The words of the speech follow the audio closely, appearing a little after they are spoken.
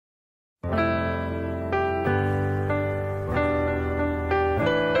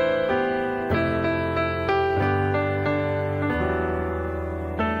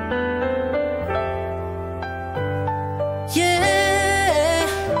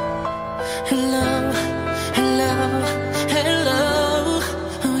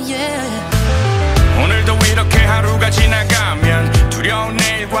하루가 지나가면 두려운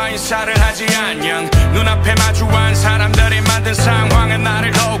내일과 인사를 하지 않냐. 눈앞에 마주한 사람들이 만든 상황은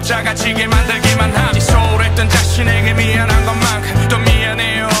나를 더욱 작아지게 만들기만 하니 소홀했던 자신에게 미안한 것만큼 또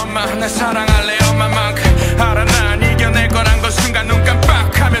미안해요 엄마. 날 사랑할래 엄마만큼 알아. 난 이겨낼 거란 걸 순간 눈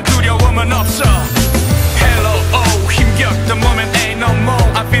깜빡하면 두려움은 없어. Hello oh 힘겼던 moment ain't no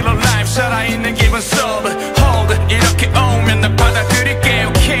more. I feel alive 살아있는 기분 sober hold. 이렇게 오면 날 받아들일게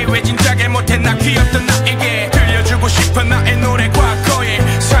okay. 왜 진작에 못해 나 귀엽던 나에게 들려주고 싶은 나의 노래 과거에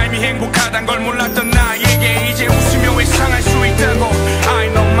삶이 행복하단 걸 몰랐던 나에게 이제 웃으며 회상할 수 있다고. I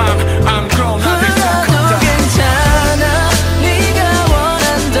know mom I'm grown 아들 다 컸다. 괜찮아 네가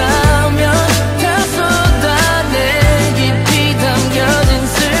원한다면 다 쏟아내. 깊이 담겨진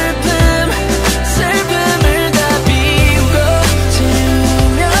슬픔을 다 비우고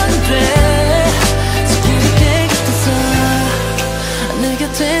채우면 돼. 지켜줄게 곁에서 내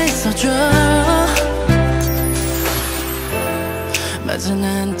곁에 있어줘. 맞아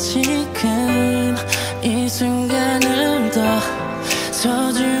난 지금 이 순간을 더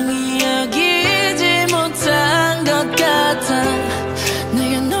소중히 여기지 못한 것 같아.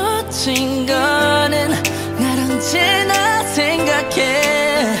 내가 놓친 거는 날 언제나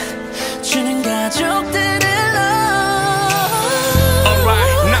생각해 주는 가족들을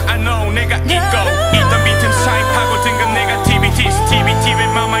Alright now I know 내가 있고 있던 빈틈 사이 파고든 내가 TV에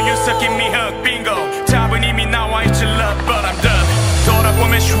mama you so give me hug bingo. 답은 이미 나와 있지 love but I'm done.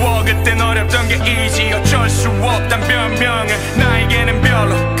 돌아보면 쉬워 그땐 어렵던 게 easy. 어쩔 수 없단 변명은 나에게는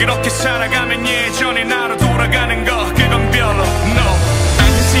별로. 그렇게 살아가면 예전의 나로 돌아가는 거 그건 별로. No I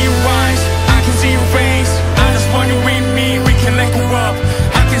can see your eyes I can see your face. I just want you with me we can let go up.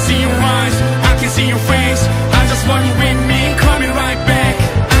 I can see your eyes I can see your face. I just want you with me coming right back.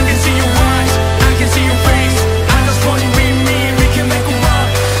 I can see your eyes I can see your face. I just want you with me we can let go up.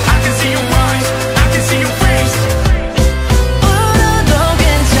 I can see your eyes I can see your face. 울어도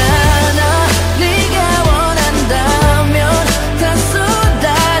괜찮아 네가 원한다면 다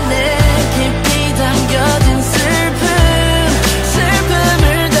쏟아내. 깊이 담겨진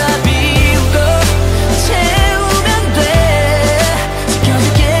슬픔을 다 비우고 채우면 돼.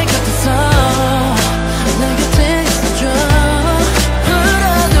 지켜줄게 곁에서 내 곁에 있어줘.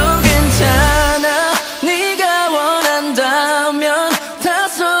 울어도 괜찮아 네가 원한다면 다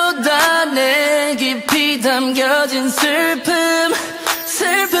쏟아내. 깊이 담겨진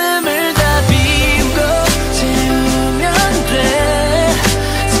슬픔을 다 비우고 채우면 돼.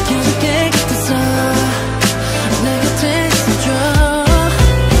 지켜줄게 곁에서 내 곁에 있어줘.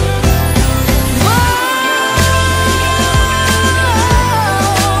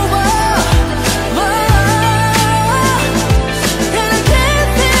 And I can't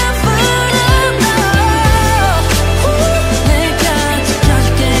feel forever now. 내가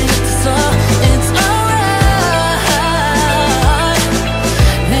지켜줄게 곁에서 It's alright.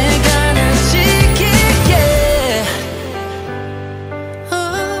 내가 널 지킬게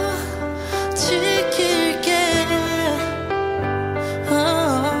지킬게.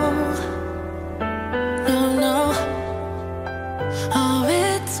 No no oh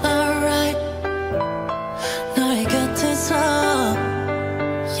it's alright. 너의 곁에서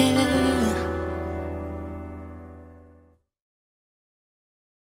yeah.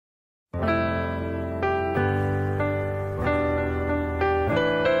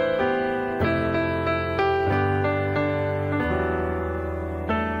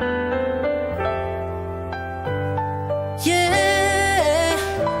 Yeah.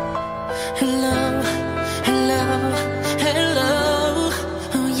 Hello, hello, hello.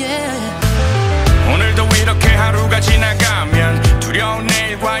 Oh yeah. 오늘도 이렇게 하루가 지나가면 두려운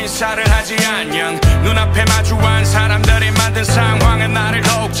내일과 인사를 하지 않냐. 눈앞에 마주한 사람들이 만든 상황은 나를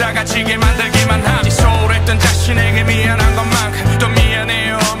더욱 작아지게 만들기만 하니 소홀했던 자신에게 미안한 것만큼 또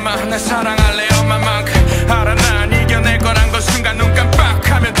미안해요 엄마. 날 사랑할래 엄마만큼 알아. 난 이겨낼 거란 걸 순간 눈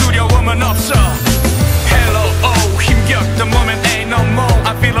깜빡하면 두려움은 없어. Hello oh 힘겼던 moment ain't no more.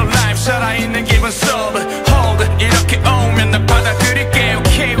 I feel alive 살아있는 기분 sober hold. 이렇게 오면 날 받아들일게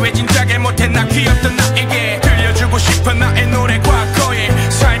okay. 왜 진작에 못해 나 귀엽던 나에게 들려주고 싶은 나의 노래 과거에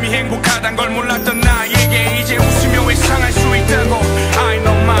삶이 행복하단 걸 몰랐던 나에게 이제 웃으며 회상할 수 있다고. I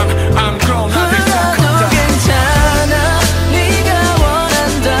know mom I'm grown 아들 다 울어도 컸다. 괜찮아 네가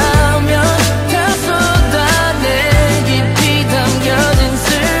원한다면 다 쏟아내. 깊이 담겨진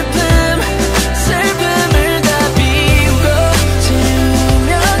슬픔을 다 비우고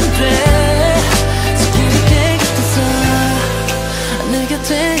채우면 돼. 지켜줄게 곁에서 내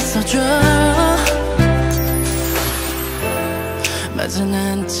곁에 있어줘. 맞아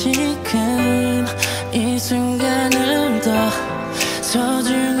난 지금 이 순간을 더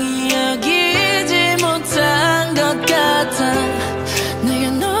소중히 여기지 못한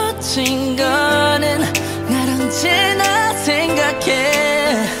언제나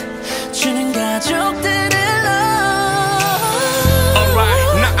생각해 주는 가족들을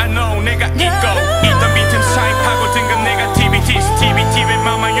Alright, 나 I know 내가 있고 있던 빈틈 사이 파고든 내가 TV의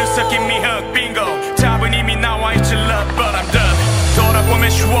맘만 you give me hug bingo 답은 이미 나와 있지 love but I'm done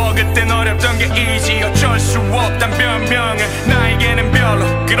돌아보면 쉬워 그땐 어렵던 게 easy 어쩔 수 없단 변명은 나에게는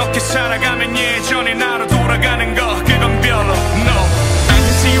별로 그렇게 살아가면 예전의 나로 돌아가는 거 그건 별로 No I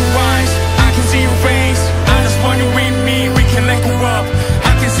can see your eyes I can see your face I just want you with me we can let go up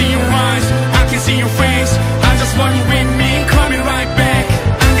I can see your eyes I can see your face I just want you with me call me right back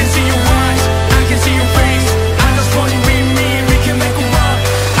I can see your eyes I can see your face I just want you with me we can let go up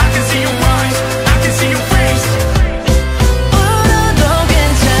I can see your eyes I can see your face 울어도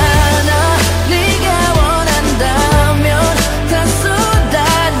괜찮아 네가 원한다면 다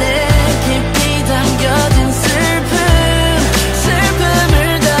쏟아내 깊이 담겨진 슬픔을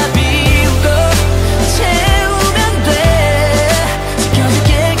다 비우고 채우면 돼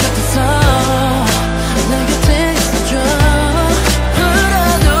지켜줄게 곁에서 내 곁에 있어줘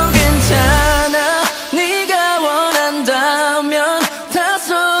울어도 괜찮아 네가 원한다면 다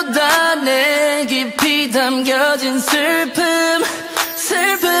쏟아내 깊이 담겨진 슬픔을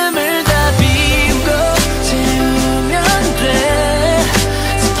다 비우고 채우면 돼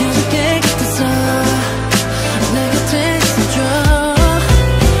지켜줄게 곁에서 내 곁에 있어줘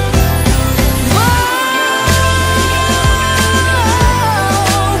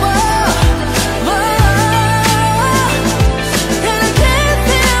And I can't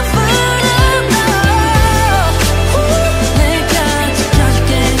be afraid of love 내가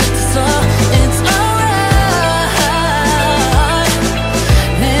지켜줄게 곁에서 It's alright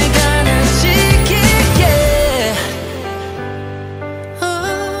내가 널 지킬게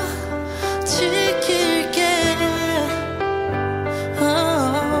지킬게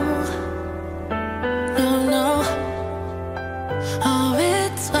No no Oh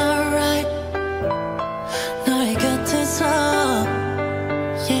it's alright 너의 곁에서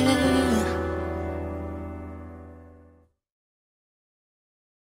Yeah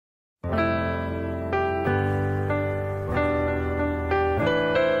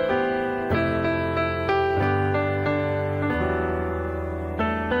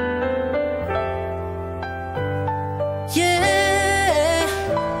Yeah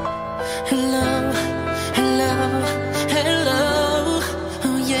Hello hello hello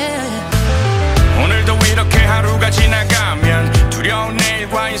Oh yeah 오늘도 이렇게 하루가 지나가면 두려운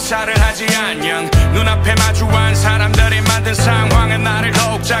내일과 인사를 하지 않녕 눈앞에 마주한 사람들이 만든 상황은 나를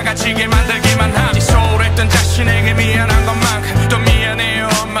더욱 작아지게 만들기만 하니 소홀했던 자신에게 미안한 것만큼 또 미안해요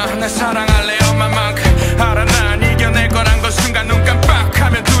엄마 날 사랑할래 엄마만큼 알아 난 이겨낼 거란 걸 순간 눈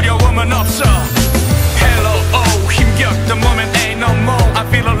깜빡하면 두려움은 없어 Hello oh 힘겼던 moment ain't no more I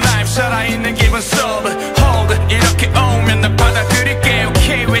feel alive 살아있는 기분 sober hold 이렇게 오면 나 받아들일게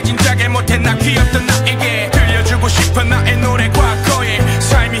okay 왜 진작에 못해 나 귀엽던 나에게 들려주고 싶은 나의 노래 과거에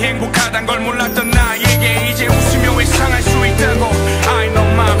삶이 행복하단 걸 몰랐던 나에게 이제 웃으며 회상할 수 있다고 I know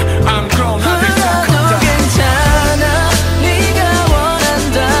mom I'm grown 아들 다 울어도 컸다 괜찮아 네가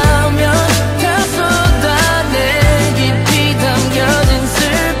원한다면 다 쏟아내 깊이 담겨진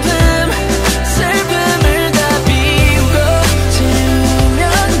슬픔을 다 비우고 채우면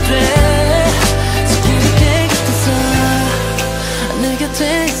돼 지켜줄게 곁에서 내 곁에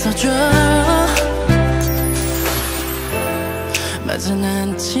있어줘 맞아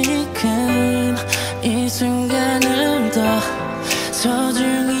난 지금 이 순간을 더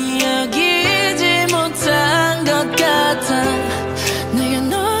소중히 여기지 못한 것 같아 내가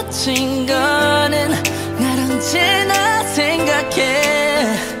놓친 거는 날 언제나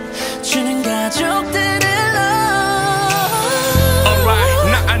생각해 주는 가족들을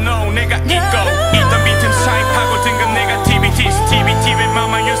Alright 나 I know 내가 있고 있던 빈틈 사이 파고든 내가 TV의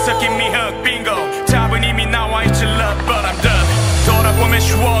맘만 you give me hug bingo 답은 이미 나와 있지 love but I'm done 돌아보면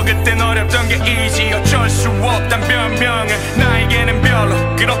쉬워 그땐 어렵던 게 easy 어쩔 수 없단 변명은 나에게는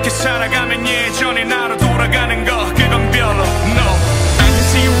별로 그렇게 살아가면 예전의 나로 돌아가는 거 그건 별로 No I can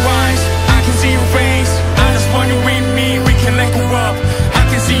see your eyes I can see your face I just want you with me we can let go up I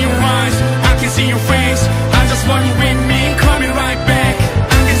can see your eyes I can see your face I just want you with me call me right back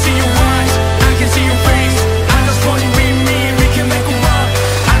I can see your eyes I can see your face I just want you with me we can let go up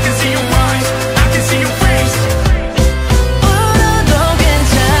I can see your eyes I can see your face 울어도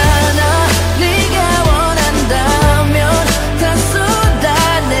괜찮아 네가 원한다면 다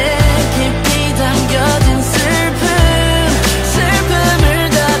쏟아내 깊이 담겨진 슬픔을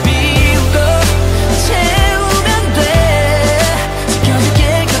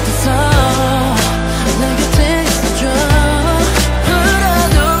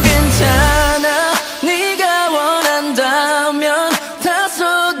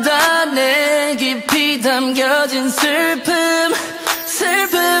담겨진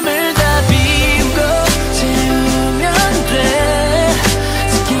슬픔을 다 비우고 채우면 돼.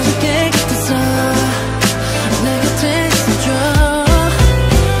 지켜줄게 곁에서 내 곁에 있어줘.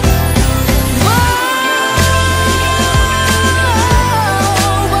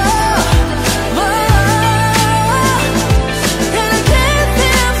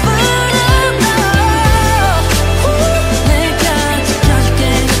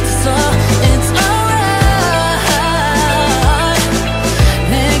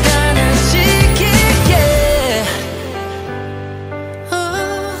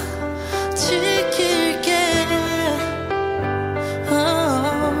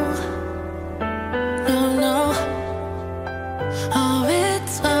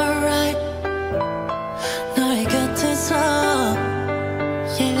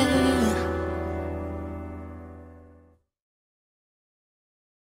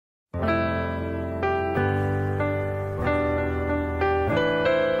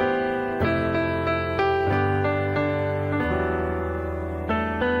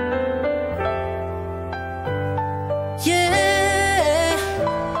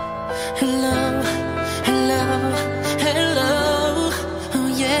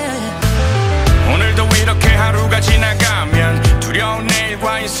 지나가면 두려운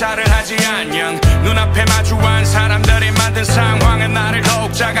내일과 인사를 하지 않녕. 눈앞에 마주한 사람들이 만든 상황은 나를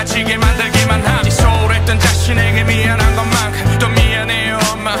더욱 작아지게 만들기만 하니 소홀했던 자신에게 미안한 것만큼 또 미안해요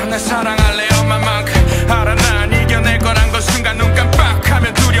엄마. 날 사랑할래 엄마만큼 알아. 난 이겨낼 거란 걸 순간 눈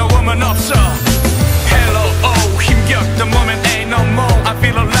깜빡하면 두려움은 없어. Hello oh 힘겼던 moment ain't no more. I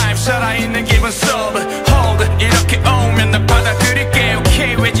feel alive 살아있는 기분 sober hold. 이렇게 오면 날 받아들일게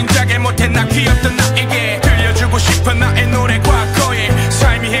okay. 왜 진작에 못해 나 귀엽던 나에게 들려주고 싶은 나의 노래. 과거에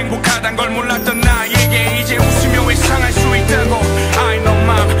삶이 행복하단 걸 몰랐던 나에게 이제 웃으며 회상할 수 있다고. I know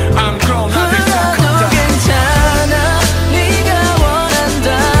mom I'm grown 나들 다 컸다. 괜찮아 네가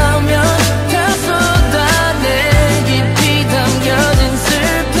원한다면 다 쏟아내. 깊이 담겨진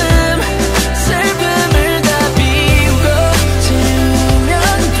슬픔을 다 비우고 채우면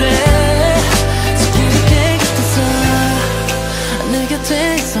돼. 지켜줄게 곁에서 내 곁에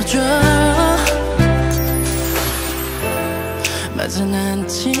있어줘. 맞아 난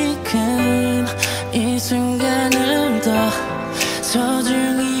지금 이 순간을 더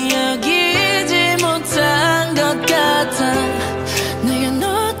소중히 여기지 못한 것 같아. 내가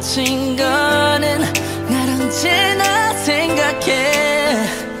놓친 거는 날 언제나 생각해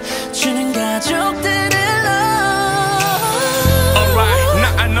주는 가족들을 Alright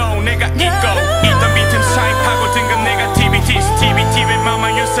나 I know 내가 있고 있던 빈틈 사이 파고든 네거티비티 CCTV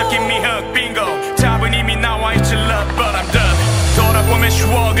맘만 you suck give me hug bingo. 답은 이미 나와 있지 love but I'm done. 돌아보면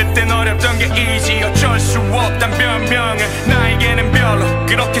쉬워 그땐 어렵던 게 easy. 어쩔 수 없단 변명은 나에게는 별로.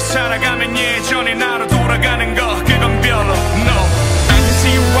 그렇게 살아가면 예전의 나로 돌아가는 거 그건 별로. No I can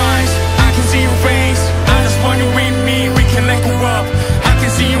see your eyes I can see your face. I just want you with me we can let go up. I can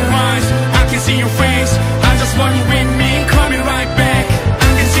see your eyes I can see your face. I just want you with me coming right back.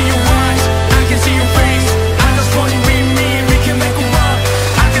 I can see your eyes I can see your face. I just want you with me we can let go up.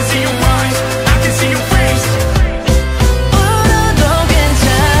 I can see your eyes I can see your face. 울어도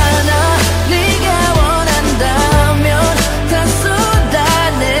괜찮아 네가 원한다면 다 쏟아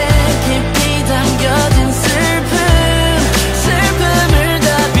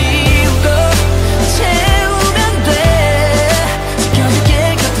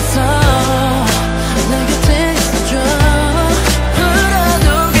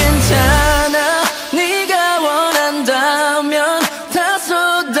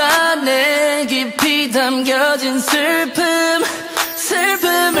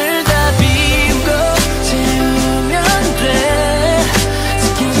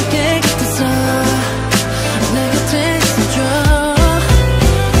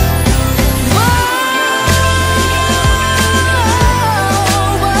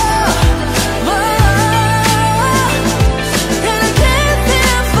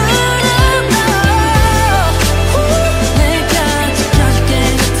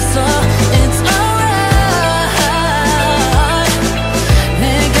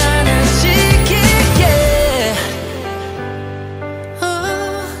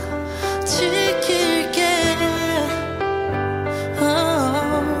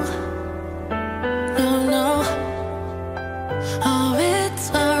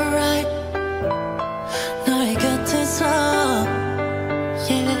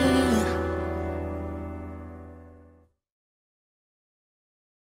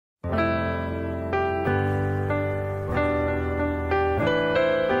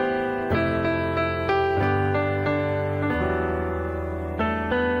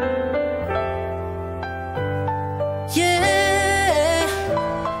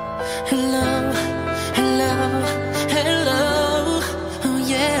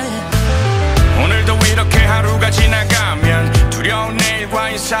지나가면 두려운 내일과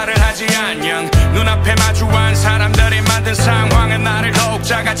인사를 하지 않냐. 눈앞에 마주한 사람들이 만든 상황은 나를 더욱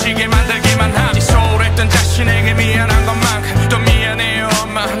작아지게 만들기만 하니 소홀했던 자신에게 미안한 것만큼 또 미안해요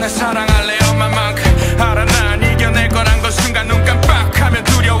엄마 날 사랑할래 엄마만큼 알아 난 이겨낼 거란 걸 순간 눈 깜빡하면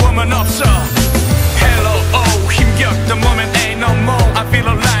두려움은 없어. Hello oh 힘겼던 moment ain't no more I feel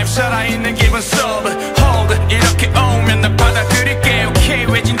alive 살아있는 기분 sober hold 이렇게 오면 나 받아들일게 okay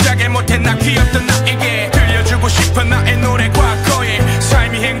왜 진작에 못해 나 귀엽던 나에게 들려주고 싶은 나의 노래 과거에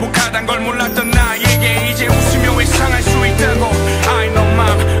삶이 행복하단 걸 몰랐던 나에게 이제 웃으며 회상할 수 있다고 I know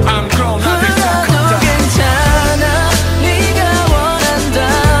mom I'm grown 나들 다 컸다. 괜찮아 네가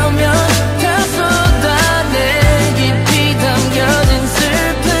원한다면 다 쏟아내 깊이 담겨진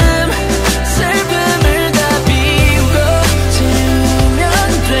슬픔을 다 비우고 채우면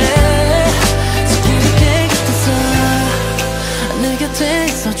돼. 지켜줄게 곁에서 내 곁에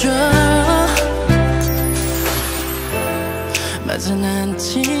있어줘. 맞아 난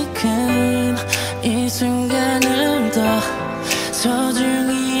지금 이 순간을 더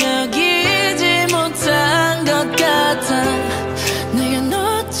소중히 여기지 못한 것 같아. 내가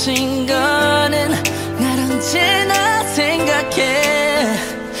놓친 거는 날 언제나 생각해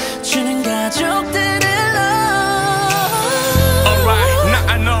주는 가족들을 Alright 나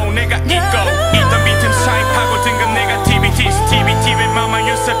I know 내가 있고 있던 빈틈 사이 파고든 내가 TV의 맘만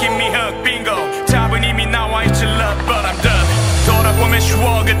you suck in me hug bingo 답은 이미 나와 있지 love but I'm done. 돌아보면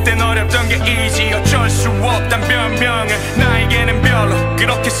쉬워 그땐 어렵던 게 easy 어쩔 수 없단 변명은 나에게는 별로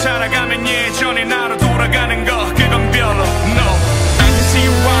그렇게 살아가면 예전의 나로 돌아가는 거 그건 별로 No I can see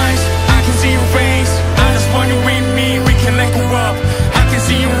your eyes I can see your face I just want you with me we can let go up I can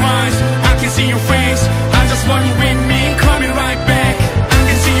see your eyes I can see your face I just want you with me coming right back I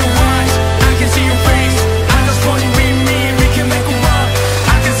can see your eyes I can see your face I just want you with me we can let go up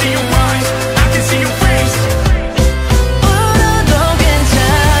I can see your eyes I can see your face. 울어도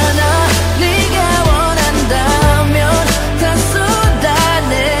괜찮아 네가 원한다면 다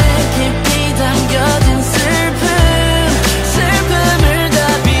쏟아내 깊이 담겨진 슬픔을 다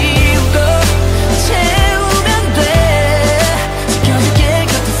비우고 채우면 돼. 지켜줄게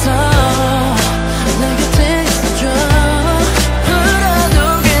곁에서 내 곁에 있어줘. 울어도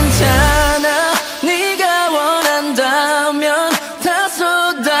괜찮아 네가 원한다면 다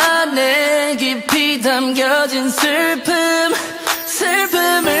쏟아내 깊이 담겨진 슬픔을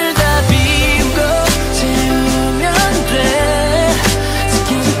다 비우고 채우면 돼.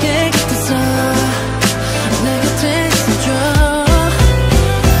 지켜줄게 곁에서 내 곁에 있어줘.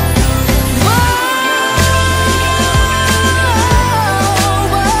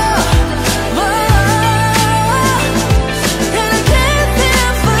 And I can't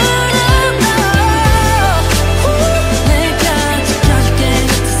feel forever 내가 지켜줄게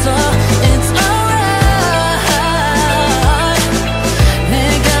곁에서 It's alright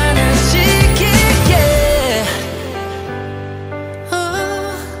내가 널 지킬게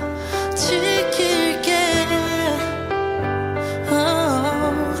지킬게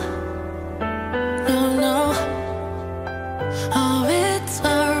No no Oh it's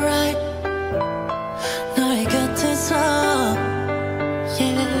alright 너의 곁에서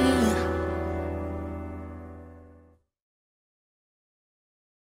Yeah.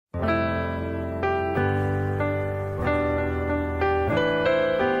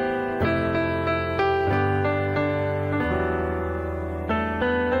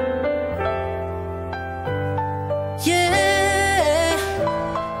 Yeah.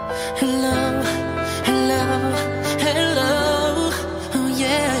 Hello, hello, hello. Oh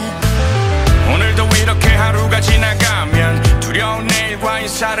yeah. 오늘도 이렇게 하루가 지나가면 두려운 내일과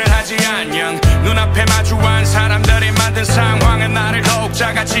인사를 하지 않냐. 눈앞에 마주한 사람들이 만든 상황은 나를 더욱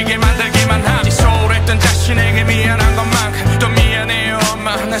작아지게 만들기만 하니 소홀했던 자신에게 미안한 것만큼 또 미안해요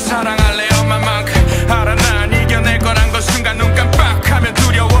엄마 날 사랑할래 엄마만큼 알아 난 이겨낼 거란 걸 순간 눈 깜빡하면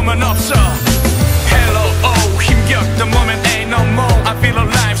두려움은 없어. Hello oh 힘겼던 moment ain't no more I feel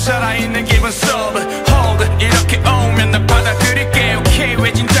alive 살아있는 기분 sober hold 이렇게 오면 나 받아들일게 okay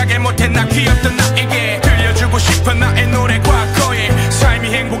왜 진작에 못해 나 귀엽던 나에게 들려주고 싶은 나의 노래 과거에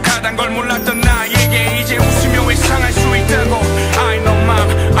삶이 행복하단 걸 몰랐던 나에게 이제 웃으며 회상할 수 있다고 I know mom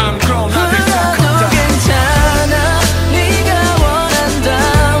I'm grown 나들 다 울어도 컸다. 괜찮아 네가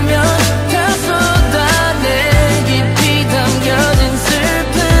원한다면 다 쏟아내 깊이 담겨진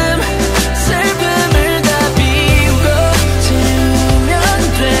슬픔을 다 비우고 채우면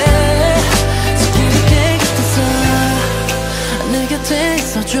돼. 지켜줄게 곁에서 내 곁에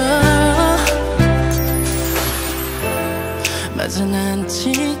있어줘. 맞아 난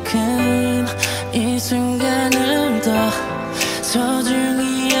지금 이 순간을 더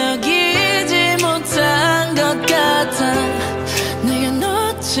소중히 여기지 못한 것 같아.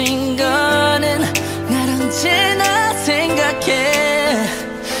 놓친 거는 날 언제나 생각해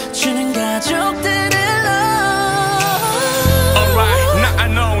주는 가족들을 Alright, 나 I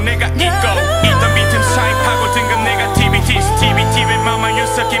know 내가 있고 있던 빈틈 사이 파고든 내가 TV의 맘만 you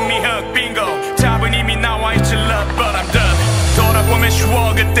give me hug bingo 답은 이미 나와 있지 love but I'm done 돌아보면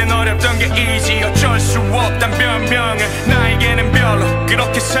쉬워 그땐 어렵던 게 easy 어쩔 수 없단 변명은 나에게는 별로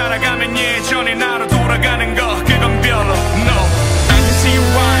그렇게 살아가면 예전의 나로 돌아가는 거 그건 별로 No I can see your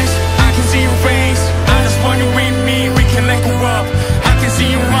eyes I can see your face I just want you with me we can let go up I can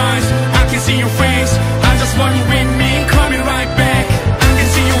see your eyes I can see your face I just want you with me coming right back I can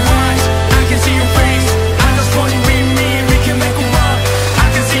see your eyes I can see your face I just want you with me we can let go up I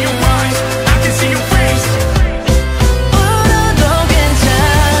can see your eyes I can see your face 울어도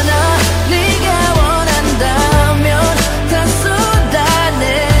괜찮아 네가 원한다면 다 쏟아내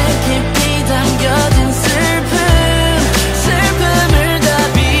깊이 담겨진 슬픔을 다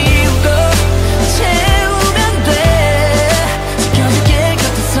비우고 채우면 돼 지켜줄게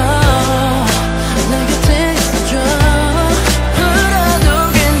곁에서 내 곁에 있어줘 울어도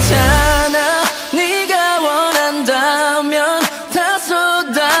괜찮아 네가 원한다면 다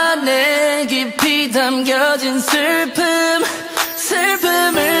쏟아내 깊이 담겨진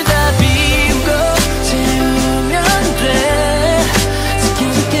슬픔을 다 비우고 채우면 돼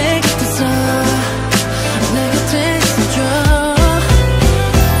지켜줄게 곁에서 내 곁에 있어줘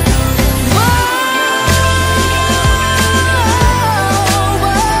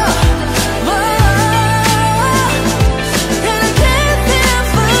And I can't feel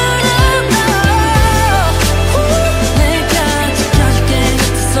forever 내가 지켜줄게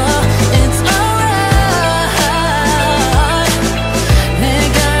곁에서 It's alright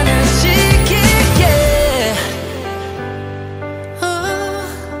내가 널 지킬게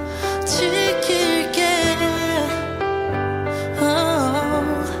지킬게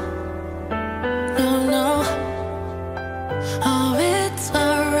No no Oh it's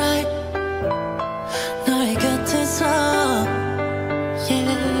alright 너의 곁에서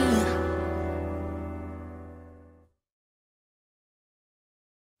Yeah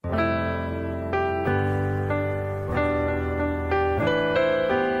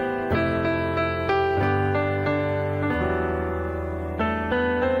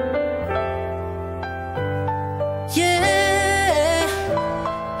Yeah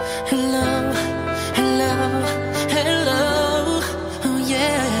Hello hello hello Oh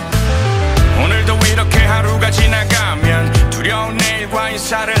yeah 오늘도 이렇게 하루가 지나가면 두려운 내일과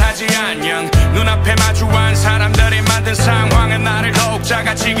인사를 하지 않녕 눈앞에 마주한 사람들이 만든 상황은 나를 더욱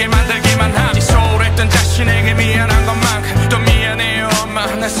작아지게 만들기만 하니 소홀했던 자신에게 미안한 것만큼 또 미안해요 엄마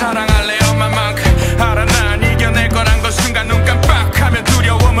날 사랑할래 엄마만큼 알아 난 이겨낼 거란 걸 순간 눈 깜빡하면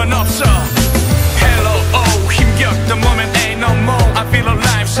두려움은 없어 Hello oh 힘겼던 moment ain't no more I feel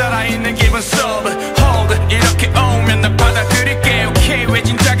alive 살아있는 기분 sober hold 이렇게 오면 나 받아들일게 okay 왜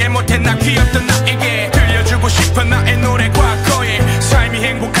진작에 못해 나 귀엽던 나에게 들려주고 싶은 나의 노래 과거에 삶이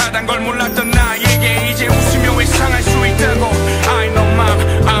행복하단 걸 몰랐던 나에게 이제 웃으며 회상할 수 있다고 I know mom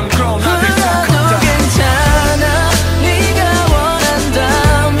I'm grown 나들 다 울어도 컸다 괜찮아 네가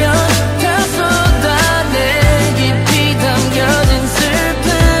원한다면 다 쏟아내 깊이 담겨진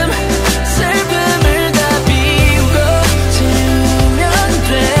슬픔을 다 비우고 채우면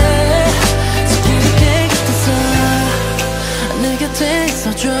돼 지켜줄게 곁에서 내 곁에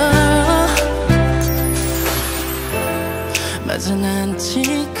있어줘 맞아 난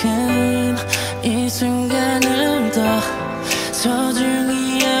지금 이 순간을 더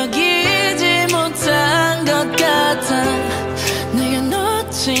소중히 여기지 못한 것 같아 내가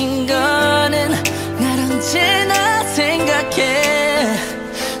놓친 거는 날 언제나 생각해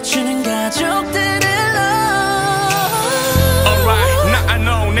주는 가족들을 Alright 나 I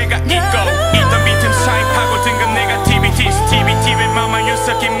know 내가 있고 있던 빈틈 사이 파고든 내가 TV의 맘만 you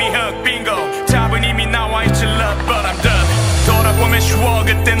give me hug bingo 답은 이미 나와 있지 love but I'm done 돌아보면 쉬워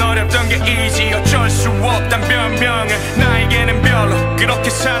그땐 어렵던 게 easy 어쩔 수 없단 변명은 나에게는 별로 그렇게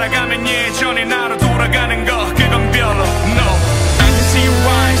살아가면 예전의 나로 돌아가는 거 그건 별로 No I can see your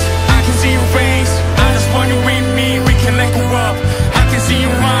eyes I can see your face I just want you with me we can let go up I can see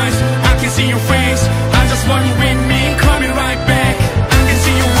your eyes I can see your face I just want you with me coming right back I can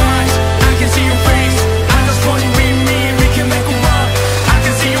see your eyes I can see your face I just want you with me we can let go up I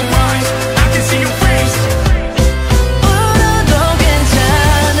can see your eyes I can see your face 울어도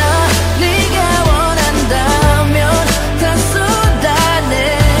괜찮아 네가 원한다면 다 쏟아내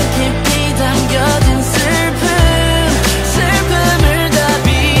깊이 담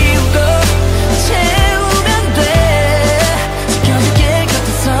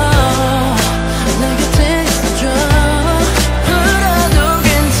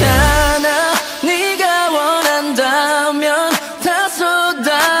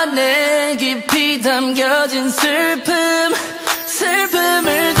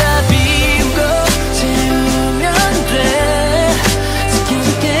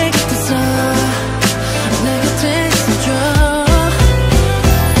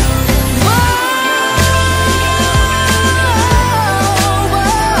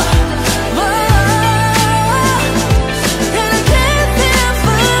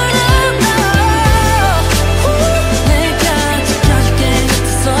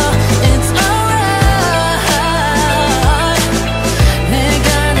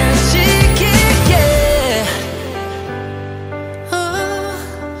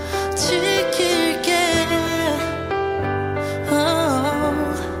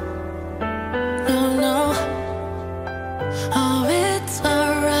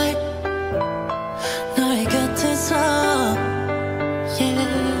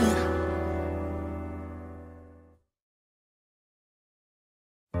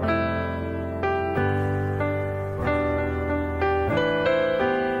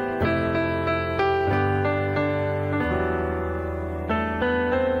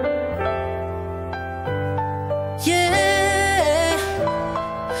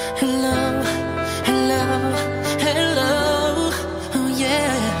hello, hello, hello, oh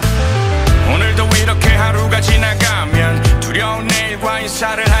yeah. 오늘도 이렇게 하루가 지나가면 두려운 내일과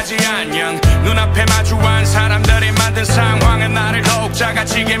인사를 하지 않녕. 눈앞에 마주한 사람들이 만든 상황은 나를 더욱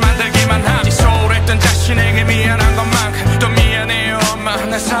작아지게 만들기만 하지. 소홀했던 자신에게 미안한 것만큼 또 미안해요 엄마.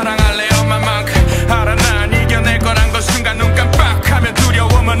 날 사랑할래 엄마만큼. 알아 난 이겨낼 거란 걸 순간 눈 깜빡하면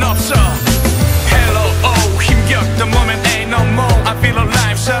두려움은 없어. Hello oh 힘겼던 moment ain't no more. I feel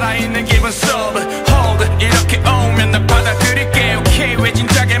alive 살아있는 기분 sober. Hold 이렇게 오면 나 받아들일게. Okay 왜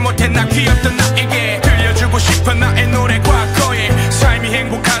진작에 못해 나 귀엽던 나에게 들려주고 싶은 나의 노래. 과거에 삶이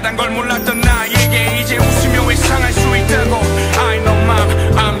행복하단 걸 몰랐던 나에게 이제 웃으며 회상할 수 있다고. I know mom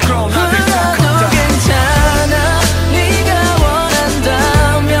I'm grown 나들 다 컸다. 괜찮아 네가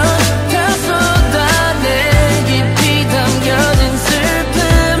원한다면 다 쏟아내. 깊이 담겨진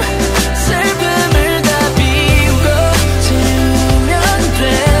슬픔을 다 비우고 채우면 돼.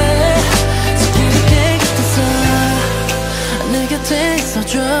 지켜줄게 곁에서 내 곁에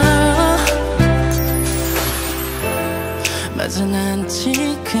있어줘. 맞아 난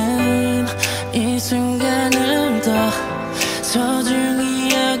지금 이 순간을 더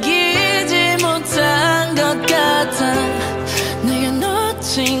소중히 여기지 못한 것 같아. 내가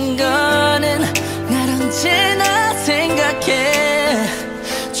놓친 거는 날 언제나 생각해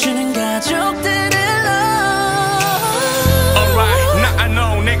주는 가족들을 Alright 나 I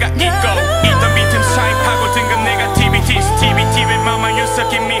know 내가 있고 있던 빈틈 사이 파고든 네가티비티 TV에 맘만 you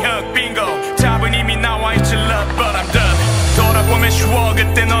give me hug bingo. 답은 이미 나와 있지 love but I'm done. 돌아보면 쉬워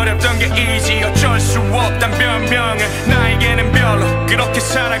그땐 어렵던 게 easy. 어쩔 수 없단 변명은 나에게는 별로. 그렇게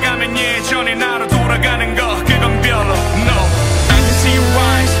살아가면 예전의 나로 돌아가는 거 그건 별로. No I can see your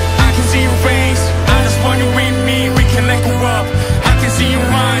eyes I can see your face. I just want you with me we can let go up. I can see your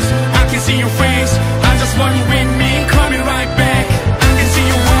eyes I can see your face. I just want you with me coming right back. I can see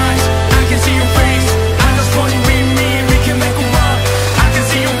your eyes I can see your face. I just want you with me we can let go up. I can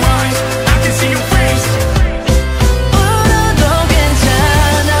see your eyes I can see your face. 울어도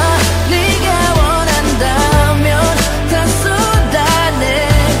괜찮아 네가 원한다면 다 쏟아내.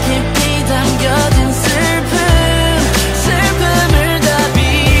 깊이 담겨진 슬픔을 다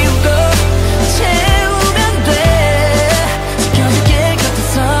비우고 채우면 돼. 지켜줄게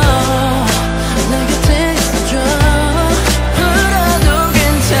곁에서 내 곁에 있어줘. 울어도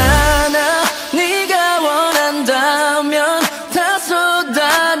괜찮아 네가 원한다면 다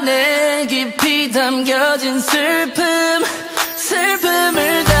쏟아내. 깊이 담겨진 슬픔을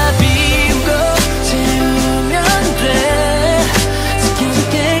다 비우고 채우면 돼.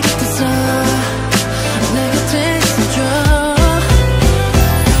 지켜줄게 곁에서 내 곁에 있어줘.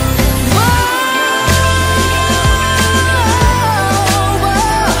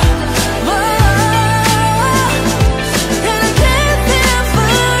 And I can't feel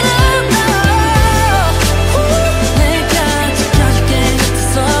forever. 내가 지켜줄게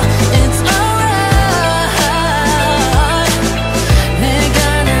곁에서 It's alright. 내가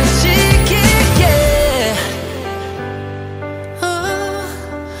널 지킬게.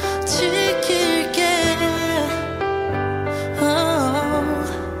 지킬게.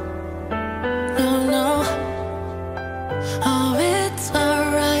 No no Oh it's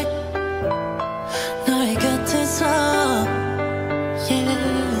alright. 너의 곁에서 Yeah.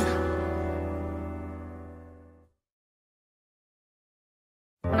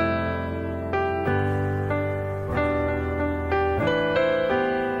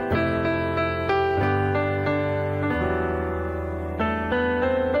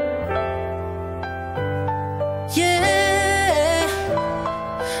 Yeah.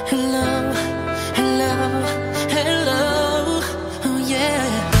 Hello, hello, hello. Oh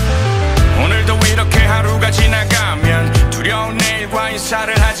yeah. 오늘도 이렇게 하루가 지나가면 두려운 내일과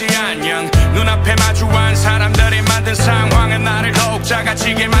인사를 하지 않녕. 눈앞에 마주한 사람들이 만든 상황은 나를 더욱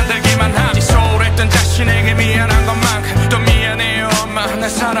작아지게 만들기만 하지. 소홀했던 자신에게 미안한 것만큼 또 미안해요 엄마. 날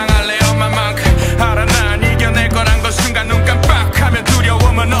사랑할래 엄마만큼. 알아 난 이겨낼 거란 걸 순간 눈 깜빡하면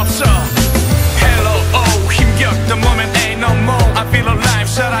두려움은 없어. Hello oh 힘겼던 moment ain't no more. I feel alive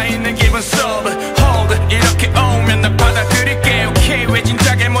살아있는 기분 sober. Hold 이렇게 오면 나 받아들일게. Okay 왜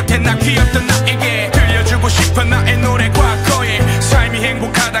진작에 못해 나 귀엽던 나에게 들려주고 싶은 나의 노래. 과거에 삶이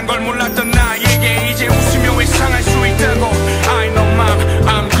행복하단 걸 몰랐던 나에게 이제 웃으며 회상할 수 있다고. I know mom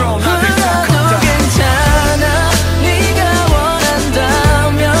I'm grown 나들 다 울어도 컸다. 괜찮아 네가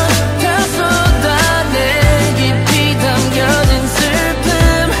원한다면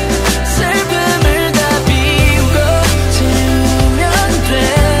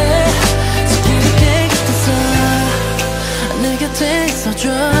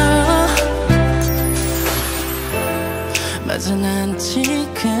맞아 난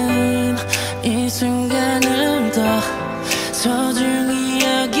지금 이 순간을 더 소중히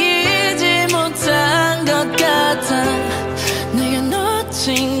여기지 못한 것 같아. 내가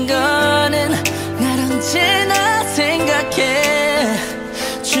놓친 거는 날 언제나 생각해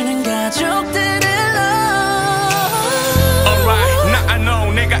주는 가족들을 Alright, 나 I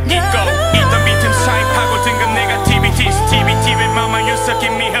know 내가 있고 있던 빈틈 사이 파고든 내가 TV에 맘만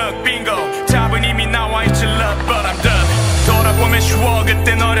섞인 미흑 빙고. 답은 이미 나와 있지 love but I'm done. 돌아보면 쉬워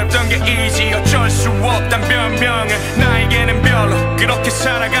그땐 어렵던 게 easy. 어쩔 수 없단 변명은 나에게는 별로. 그렇게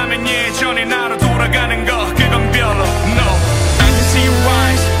살아가면 예전의 나로 돌아가는 거 그건 별로. No, I can see your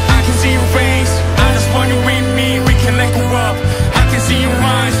eyes, I can see your face. I just want you with me, we can let go up. I can see your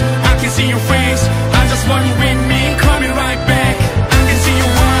eyes, I can see your face. I just want you with me, coming right back. I can see your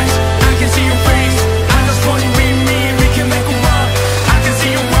eyes, I can see your face. I just want you with me, we can let go up. I can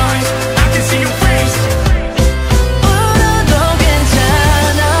see your eyes, I can see your face. 울어도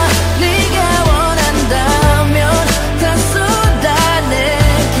괜찮아. 네가 원한다면 다 쏟아내.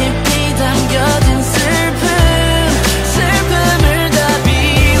 깊이 담겨진 슬픔을 다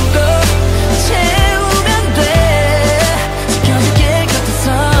비우고 채우면 돼. 지켜줄게 곁에서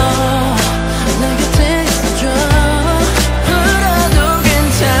내 곁에 있어줘. 울어도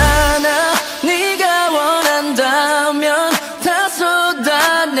괜찮아. 네가 원한다면 다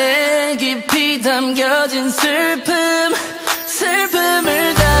쏟아내. 깊이 담겨진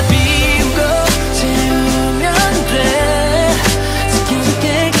슬픔을 다 비우고 채우면 돼. 지켜줄게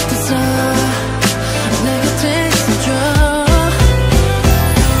곁에서 내 곁에 있어줘.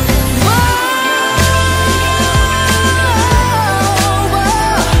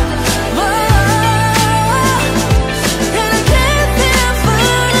 And I can't feel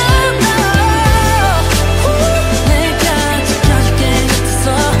forever. 내가 지켜줄게 곁에서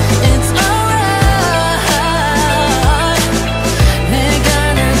It's alright. 내가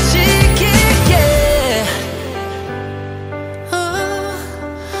널 지킬게.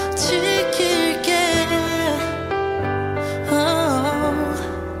 지킬게.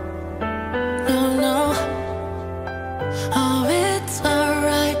 No, no. Oh, it's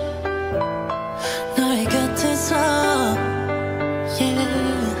alright. 너의 곁에서 yeah.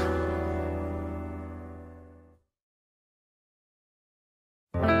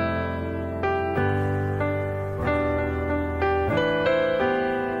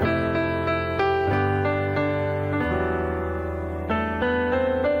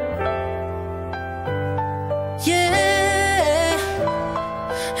 Yeah.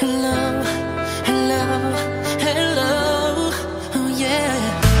 Hello, hello, hello. Oh yeah.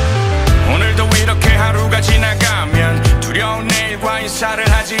 오늘도 이렇게 하루가 지나가면 두려운 내일과 인사를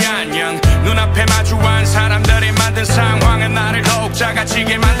하지 않냐. 눈앞에 마주한 사람들이 만든 상황은 나를 더욱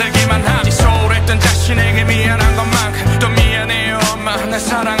작아지게 만들기만 하지. 소홀했던 자신에게 미안한 것만큼 또 미안해요 엄마. 날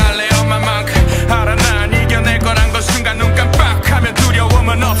사랑할래 엄마만큼. 알아 난 이겨낼 거란 걸 순간 눈 깜빡하면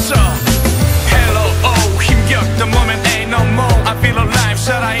두려움은 없어. Hello, oh, 힘겼던 moment ain't no more. I feel alive,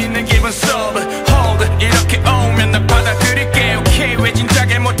 살아있는 기분 sober. Hold, 이렇게 오면 날 받아들일게. Okay, 왜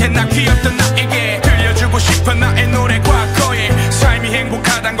진작에 못해 나 귀엽던 나에게 들려주고 싶은 나의 노래 과거에 삶이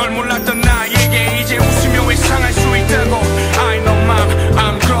행복하단 걸 몰랐던 나에게 이제 웃으며 회상할 수 있다고. I know mom,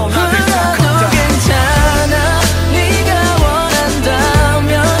 I'm grown, 나들 다 울어도 컸다. 괜찮아. 네가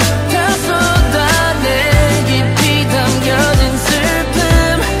원한다면 다 쏟아내. 깊이 담겨진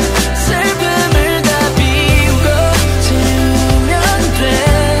슬픔을 다 비우고 채우면 돼.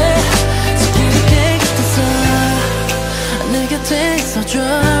 지켜줄게 곁에서 내 곁에 있어줘.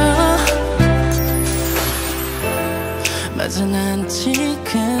 맞아 난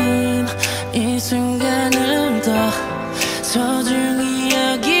지금 이 순간을 더 소중히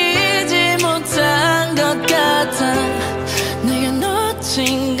여기지 못한 것 같아. 내가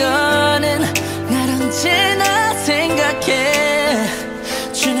놓친 거는 날 언제나 생각해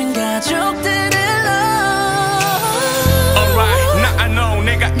주는 가족들을 Alright, 나 I know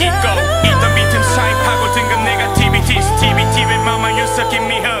내가 있고 있던 빈틈 사이 파고든 내가 TV에 맘만 섞인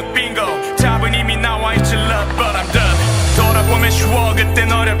미흑 빙고. 답은 이미 나와 있지 love but I'm done. 돌아보면 쉬워 그땐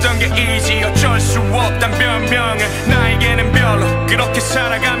어렵던 게 easy. 어쩔 수 없단 변명은 나에게는 별로. 그렇게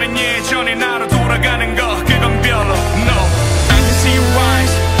살아가면 예전의 나로 돌아가는 거 그건 별로. No, I can see your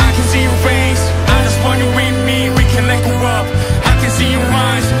eyes, I can see your face. I just want you with me, we can let go up. I can see your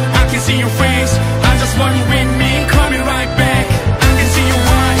eyes, I can see your face. I just want you with me, coming right back. I can see your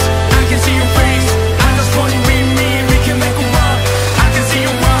eyes, I can see your face. I just want you with me, we can let go up. I can see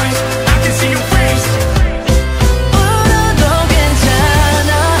your eyes, I can see your face. 울어도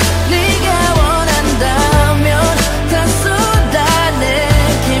괜찮아. 네가 원한다면 다 쏟아내.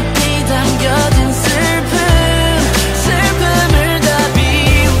 깊이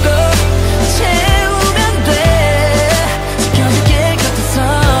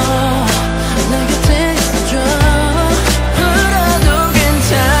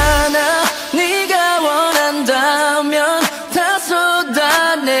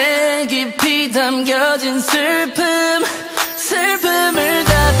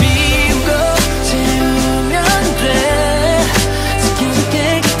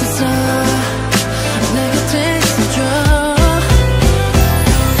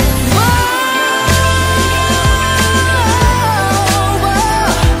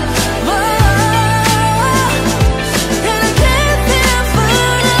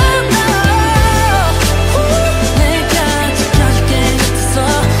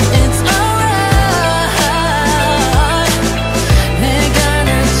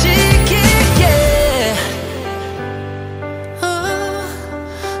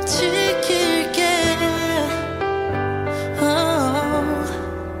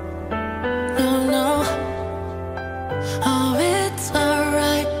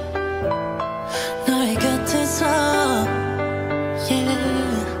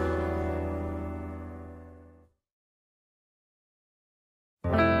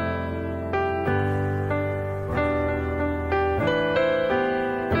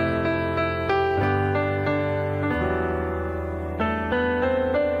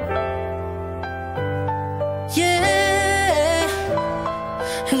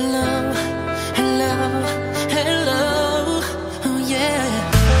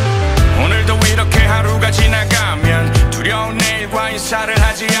인사를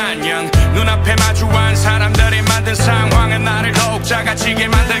하지 않냐 눈앞에 마주한 사람들이 만든 상황은 나를 더욱 작아지게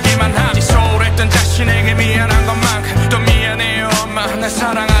만들기만 하지 소홀했던 자신에게 미안한 것만큼 또 미안해요 엄마 날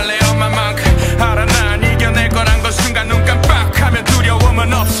사랑할래 엄마만큼 알아 난 이겨낼 거란 걸 순간 눈 깜빡하면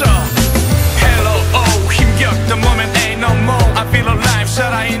두려움은 없어 Hello oh 힘겼던 moment ain't no more I feel alive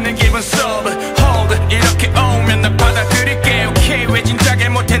살아있는 기분 sober Hold 이렇게 오면 날 받아들일게 Okay 왜 진작에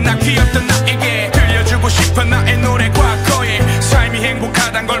못해 나 귀엽던 나에게 들려주고 싶은 나의 노래 과거에 삶이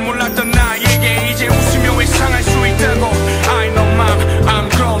행복하단 걸 몰랐던 나에게 이제 웃으며 회상할 수 있다고 I know mom I'm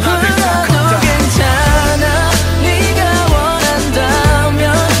grown 아들 다 컸다 괜찮아 네가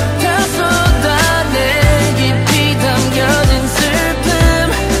원한다면 다 쏟아내 깊이 담겨진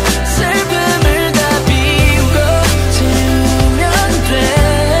슬픔을 다 비우고 채우면 돼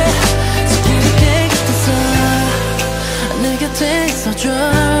지켜줄게 곁에서 내 곁에 있어줘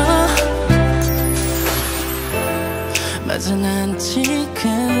맞아 난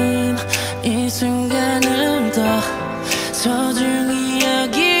지금 이 순간을 더 소중히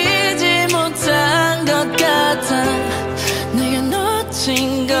여기지 못한 것 같아 내가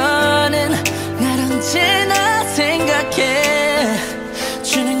놓친 거는 날 언제나 생각해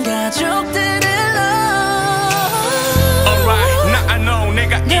주는 가족들을 Alright 나 I know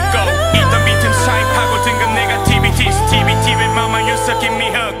내가 있고 있던 빈틈 사이 파고든 내가 TV에 맘만 you're give me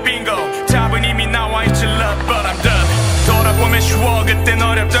hug bingo 답은 이미 나와 있지 love but I'm done 돌아보면 쉬워 그땐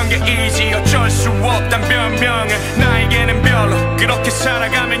어렵던 게 easy 어쩔 수 없단 변명은 나에게는 별로 그렇게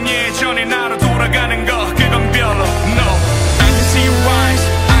살아가면 예전의 나로 돌아가는 거 그건 별로 No I can see your eyes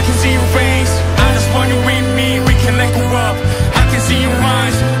I can see your face I just want you with me we can let go up I can see your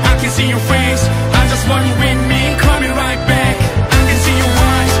eyes I can see your face I just want you with me coming right back I can see your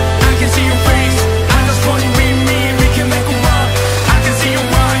eyes I can see your face I just want you with me we can let go up I can see your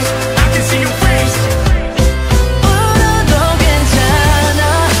eyes I can see your face 울어도 괜찮아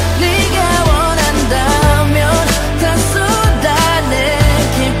네가 원한다면 다 쏟아내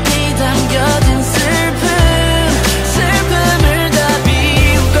깊이 담겨진 슬픔을 다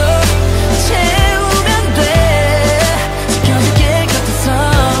비우고 채우면 돼 지켜줄게 곁에서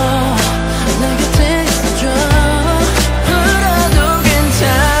내 곁에 있어줘 울어도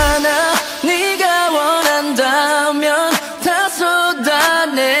괜찮아 네가 원한다면 다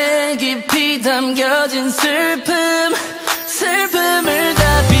쏟아내 깊이 담겨진 슬픔을 다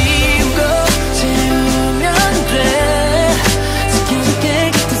비우고 채우면 돼 지켜줄게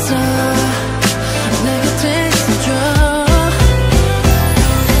곁에서 내 곁에 있어줘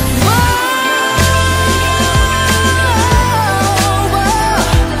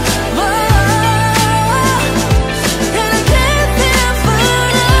And I can't feel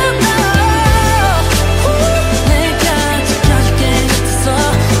forever 내가 지켜줄게 곁에서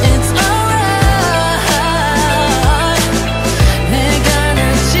It's alright 내가 널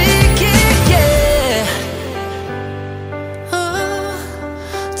지킬게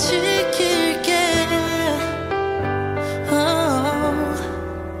지킬게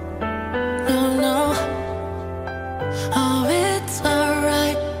No no Oh it's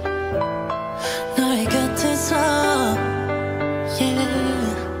alright 너의 곁에서 Yeah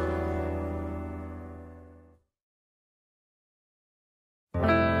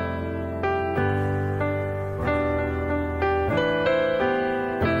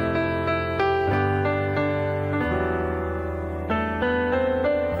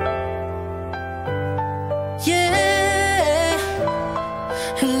Yeah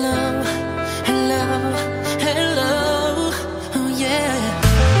Hello Hello Hello Oh yeah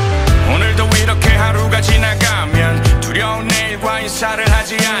오늘도 이렇게 하루가 지나가면 두려운 내일과 인사를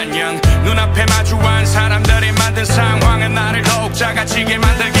하지 않냐 눈앞에 마주한 사람들이 만든 상황은 나를 더욱 작아지게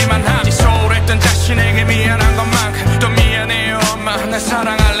만들기만 하지 소홀했던 자신에게 미안한 것만큼 또 미안해요 엄마 날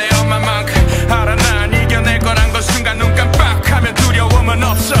사랑할래 엄마만큼 알아 난 이겨낼 거란 걸 순간 눈 깜빡하면 두려움은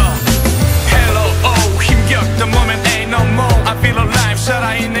없어 Hello oh 힘겼던 moment ain't no more I feel alive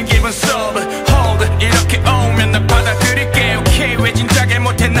살아있는 기분 sober Hold 이렇게 오면 날 받아들일게 Okay 왜 진작에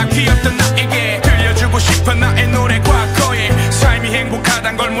못해 나 귀엽던 나에게 들려주고 싶은 나의 노래 과거에 삶이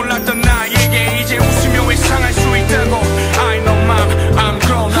행복하단 걸 몰랐던 나에게 이제 웃으며 회상할 수 있다고 I know mom I'm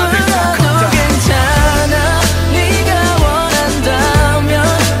grown 아들 다 울어도 컸다 괜찮아 네가 원한다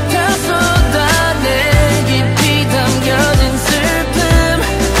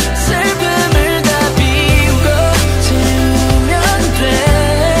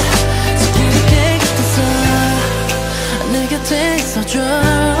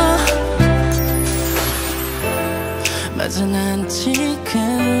맞아 난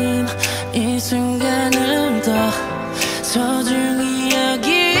지금 이 순간을 더 소중히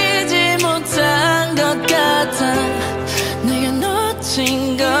여기지 못한 것 같아. 내가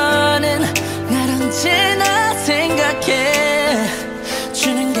놓친 거는 날 언제나 생각해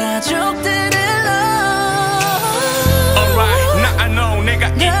주는 가족들을 Alright, 나 I know 내가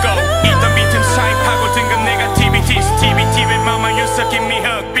있고 있던 빈틈 사이 파고든 내가 TV에 맘만 you give me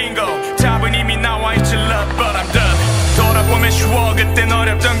hug bingo. 답은 이미 나와 있지 love but I'm done. 돌아보면 쉬워 그땐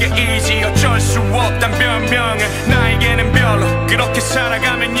어렵던 게 easy. 어쩔 수 없단 변명은 나에게는 별로. 그렇게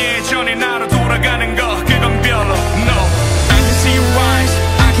살아가면 예전의 나로 돌아가는 거 그건 별로. No, I can see your eyes,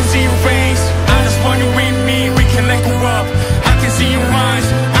 I can see your face. I just want you with me, we can let go up. I can see your eyes,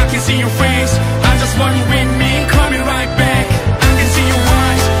 I can see your face. I just want you with me, coming right back. I can see your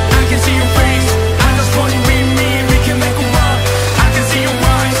eyes, I can see your face. I just want you with me, we can let go up. I can see your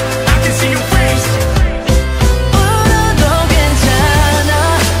eyes, I can see your face. 울어도 괜찮아.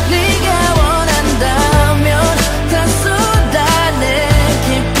 네가 원한다면 다 쏟아내.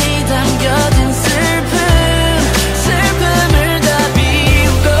 깊이 담겨진 슬픔을 다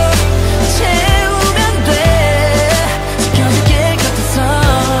비우고 채우면 돼. 지켜줄게 곁에서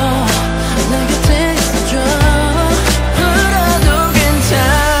내 곁에 있어줘. 울어도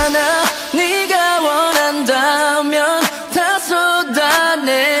괜찮아. 네가 원한다면 다 쏟아내.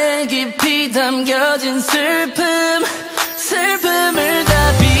 깊이 담겨진 슬픔을 다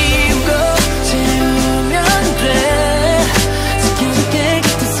비우고 채우면 돼. 지켜줄게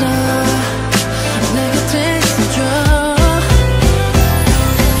곁에서 내 곁에 있어줘.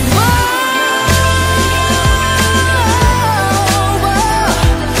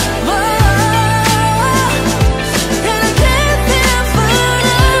 And I can't feel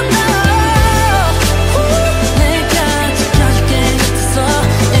forever. 내가 지켜줄게 곁에서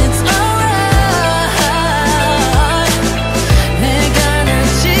It's alright. 내가 널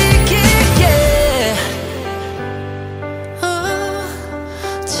지킬게.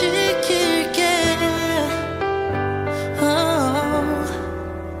 지킬게.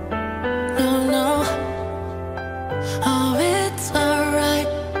 No, no. Oh, it's alright.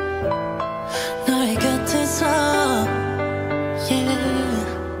 너의 곁에서 yeah.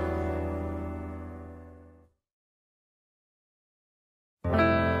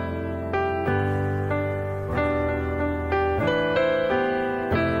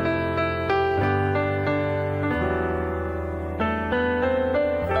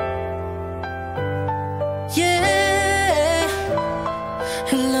 Yeah.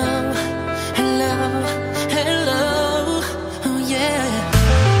 Hello, hello, hello. Oh yeah.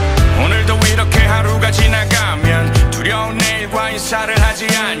 오늘도 이렇게 하루가 지나가면 두려운 내일과 인사를 하지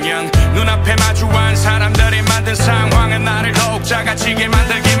않냐. 눈앞에 마주한 사람들이 만든 상황은 나를 더욱 작아지게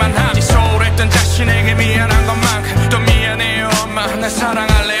만들기만 하니. 소홀했던 자신에게 미안한 것만큼 또 미안해요 엄마. 날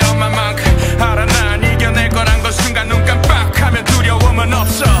사랑할래 엄마만큼. 알아 난 이겨낼 거란 걸 순간 눈 깜빡하면 두려움은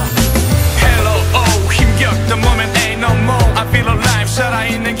없어. Hello, oh, 힘겼던 moment ain't no more. I feel alive,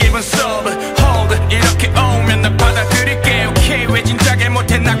 살아있는 기분 sober. Hold, 이렇게 오면 날 받아들일게. Okay, 왜 진작에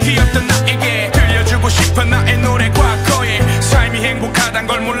못해 나 귀엽던 나에게 들려주고 싶어 나의 노래 과거에. 삶이 행복하단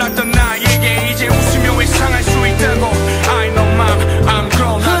걸 몰랐던 나에게 이제 웃으며 회상할 수 있다고. I know mom, I'm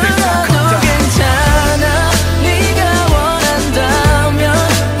grown, 나들 다 울어도 컸다. 괜찮아. 네가 원한다면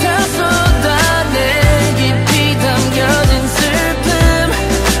다 쏟아내. 깊이 담겨진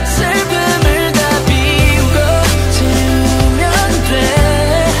슬픔을 다 비우고 채우면 돼.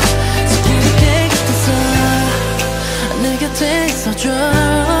 지켜줄게 곁에서 내 곁에 있어줘.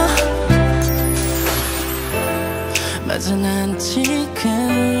 맞아 난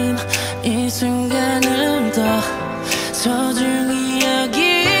지금 이 순간을 더 소중히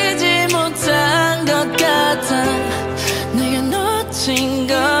여기지 못한 것 같아. 내가 놓친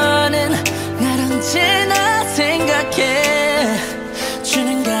거는 날 언제나 생각해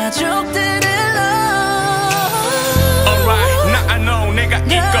주는 가족들을 Alright, 나 I know 내가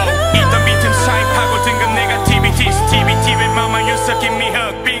있고 있던 빈틈 사이 파고든 내가 TV에 맘만 you give me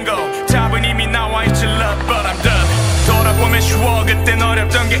hug bingo. 답은 이미 나와 있지 love but I'm done. 돌아보면 쉬워 그땐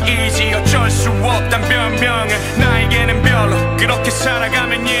어렵던 게 easy. 어쩔 수 없단 변명은 나에게는 별로. 그렇게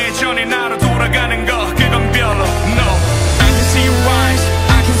살아가면 예전의 나로 돌아가는 거 그건 별로. No, I can see your eyes,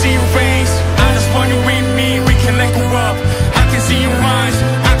 I can see your face. I just want you with me, we can let go up. I can see your eyes,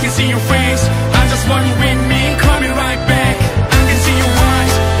 I can see your face. I just want you with me, coming right back. I can see your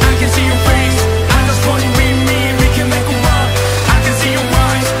eyes, I can see your face. I just want you with me, we can let go up. I can see your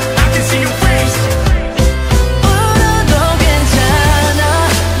eyes, I can see your face. 울어도 괜찮아.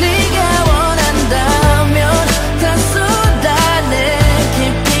 네가 원한다면 다 쏟아내.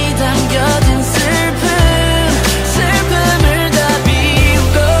 깊이 담겨진 슬픔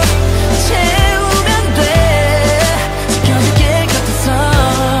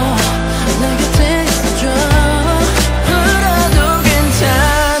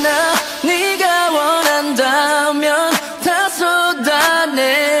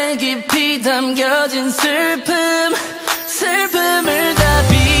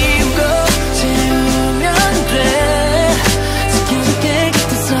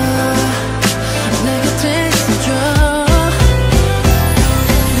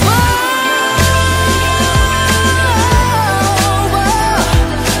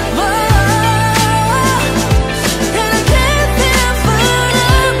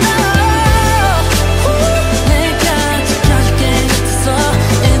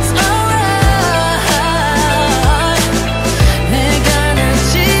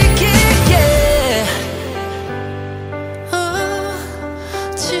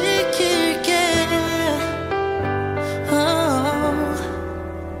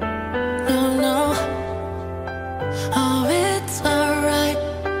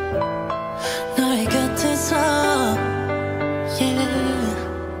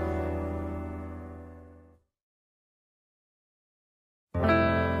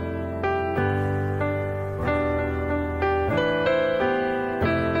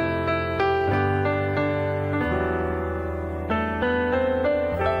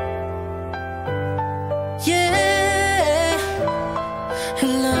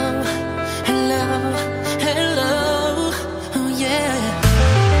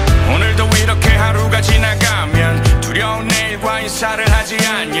하루가 지나가면 두려운 내일과 인사를 하지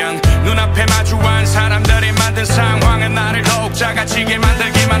않냐. 눈앞에 마주한 사람들이 만든 상황은 나를 더욱 작아지게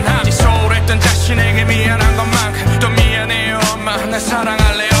만들기만 하니 소홀했던 자신에게 미안한 것만큼 또 미안해요 엄마 날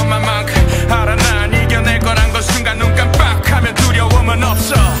사랑할래 엄마만큼 알아 난 이겨낼 거란 걸 순간 눈 깜빡하면 두려움은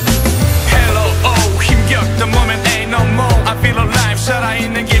없어. Hello oh 힘겼던 moment ain't no more I feel alive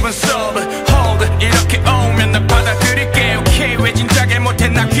살아있는 기분 sober hold 이렇게 오면 나 받아들일게 okay 왜 진작에 못해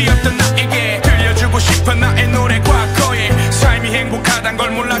나 귀엽던 나에게 들려주고 싶은 나의 노래 과거에 삶이 행복하단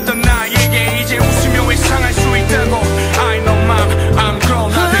걸 몰랐던 나에게 이제 웃으며 회상할 수 있다고 I know mom I'm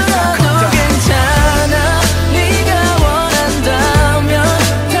grown 나들 다 컸다. 괜찮아 네가 원한다면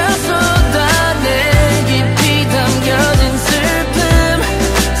다 쏟아내 깊이 담겨진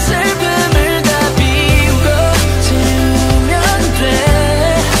슬픔을 다 비우고 채우면 돼.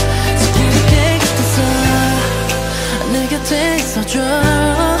 지켜줄게 곁에서 내 곁에 있어줘.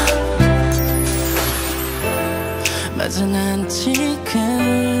 맞아 난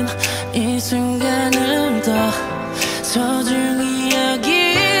지금 이 순간을 더 소중히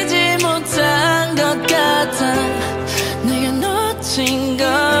여기지 못한 것 같아. 내가 놓친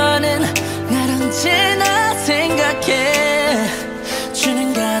거는 날 언제나 생각해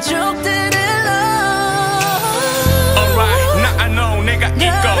주는 가족들을 Alright 나 I know 내가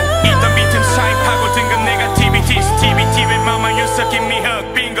있고 있던 빈틈 사이 파고든 내가 TV에 맘만 you give me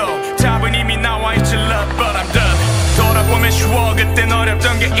hug bingo 답은 이미 나와있지 love but I'm done. 돌아보면 쉬워 그땐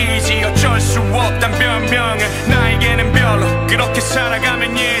어렵던 게 easy 어쩔 수 없단 변명은 나에게는 별로 그렇게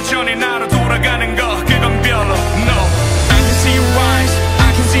살아가면 예전의 나로 돌아가는 거 그건 별로 No I can see your eyes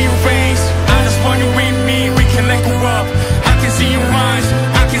I can see your face I just want you with me we can let go up I can see your eyes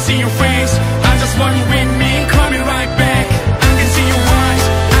I can see your face I just want you with me coming right back I can see your eyes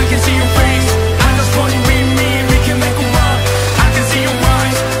I can see your face I just want you with me we can let go up I can see your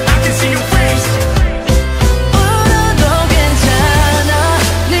eyes I can see your face 울어도 괜찮아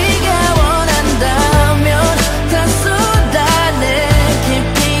네가 원한다면 다 쏟아내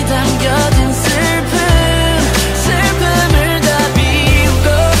깊이 담겨진 슬픔을 다 비우고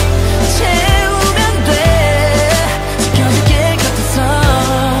채우면 돼. 지켜줄게 곁에서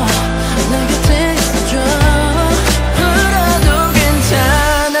내 곁에 있어줘. 울어도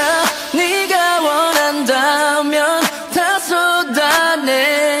괜찮아 네가 원한다면 다 쏟아내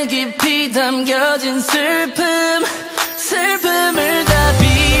깊이 담겨진 슬픔을 다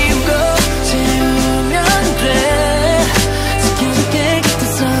비우고 채우면 돼. 지켜줄게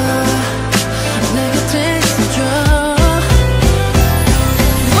곁에서 내 곁에 있어줘.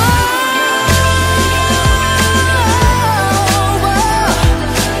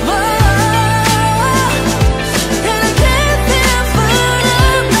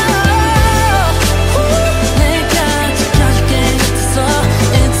 내가 지켜줄게 곁에서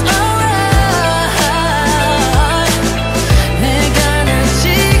It's alright. 내가 널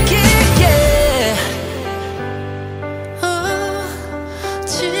지킬게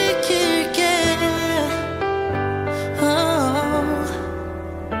지킬게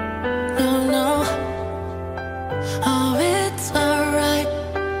No no Oh it's alright.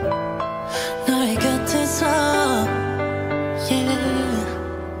 너의 곁에서 Yeah.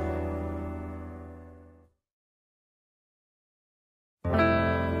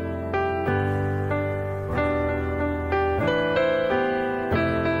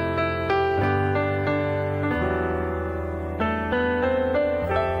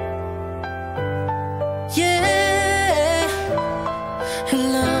 Yeah.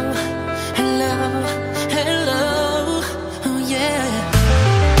 Hello, hello, hello. Oh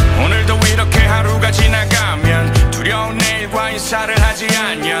yeah. 오늘도 이렇게 하루가 지나가면 두려운 내일과 인사를 하지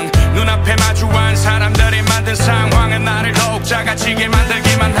않냐. 눈앞에 마주한 사람들이 만든 상황은 나를 더욱 작아지게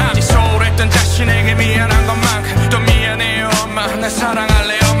만들기만 하니 소홀했던 자신에게 미안한 것만큼 또 미안해요 엄마 날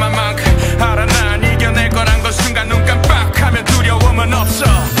사랑할래 엄마만큼 알아 난 이겨낼 거란 걸 순간 눈 깜빡하면 두려움은 없어.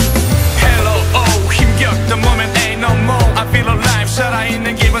 Hello oh 힘겼던 moment ain't no more I feel alive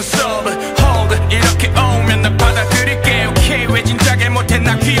살아있는 기분 sober hold 이렇게 오면 나 받아들일게 okay 왜 진작에 못해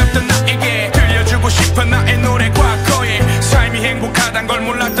나 귀엽던 나에게 들려주고 싶은 나의 노래 과거에 삶이 행복하단 걸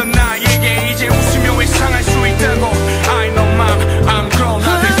몰랐던 나에게 이제 웃으며 회상할 수 있다고 I know mom I'm grown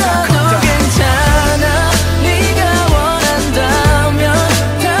나들 다 울어도 컸다. 괜찮아 네가 원한다면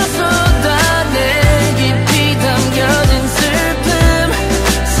다 쏟아내 깊이 담겨진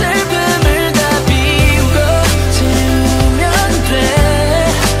슬픔을 다 비우고 채우면 돼.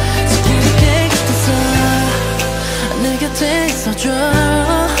 지켜줄게 곁에서 내 곁에 있어줘.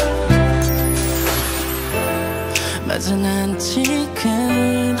 맞아 난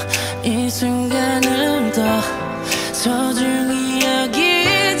지금 이 순간을 더 소중히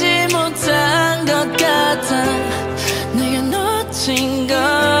여기지 못한 것 진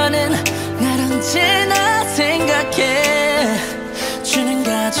거는 날 언제나 생각해 주는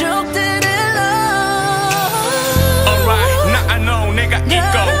가족들을 Alright, 나 I know 내가 있고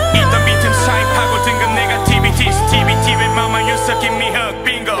있던 빈틈 사이 파고든 내가 TV에 맘만 유서 give me hug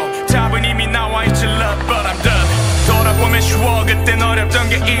bingo 답은 이미 나와있지 love but I'm done 돌아보면 쉬워 그땐 어렵던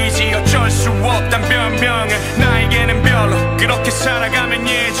게 easy 어쩔 수 없단 변명은 나에게는 별로 그렇게 살아가면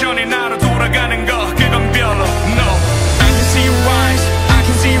예전의 나로 돌아가는 거 그건 별로 No I can see your eyes I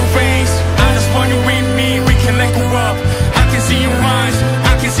can see your face I just want you with me we can let go up I can see your eyes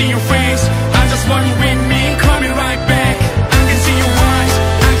I can see your face I just want you with me coming right back I can see your eyes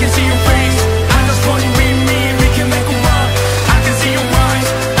I can see your face I just want you with me we can let go up I can see your eyes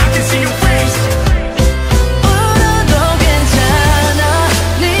I can see your face 울어도 괜찮아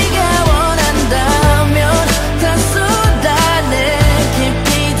네가 원한다면 다 쏟아내 깊이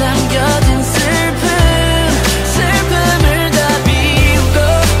담겨진 슬픔을 다 비우고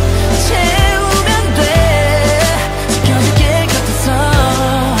채우면 돼 지켜줄게 곁에서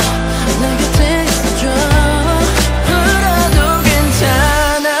내 곁에 있어줘 울어도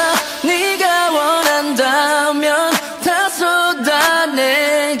괜찮아 네가 원한다면 다 쏟아내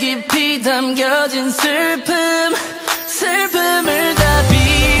깊이 담겨진 슬픔을 다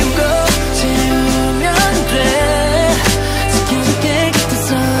비우고 채우면 돼 지켜줄게 곁에서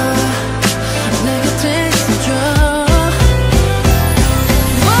내 곁에 있어줘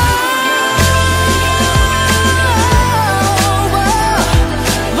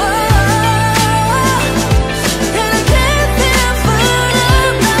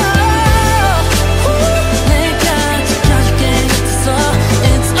내가 지켜줄게 곁에서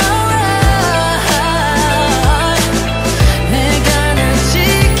It's alright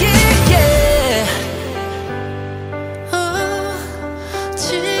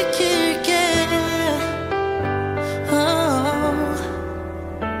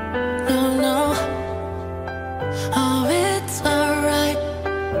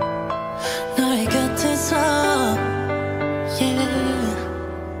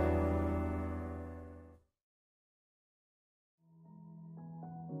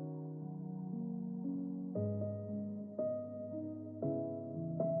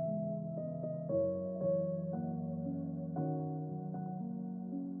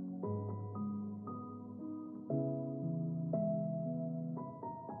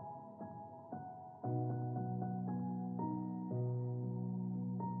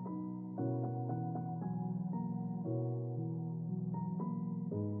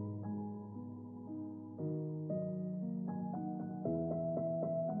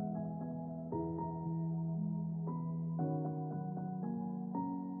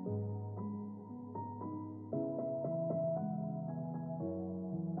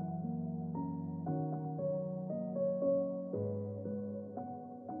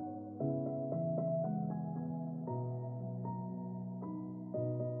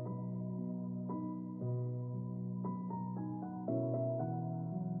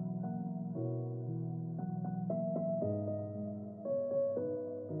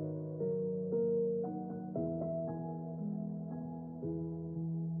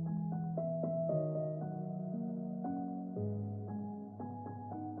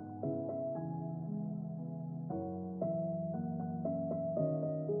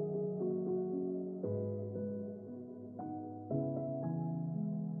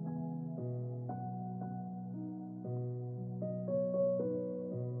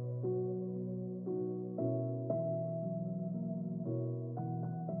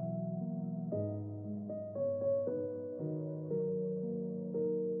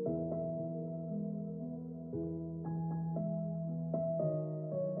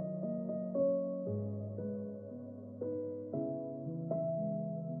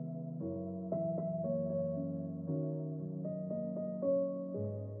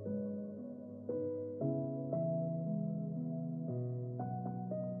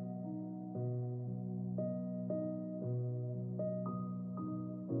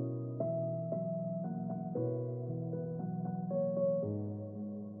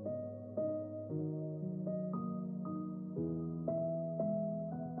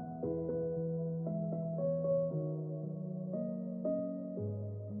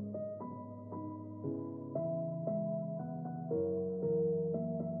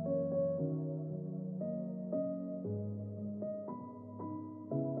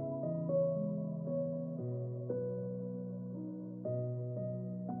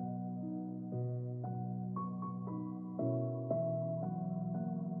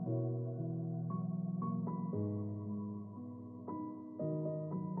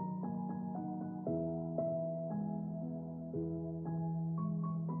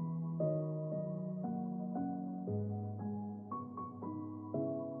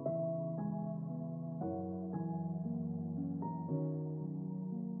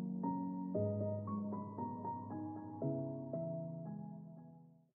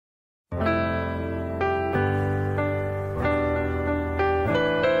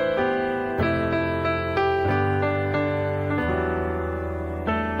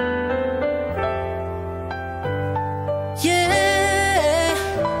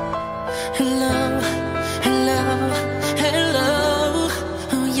hello, hello, hello,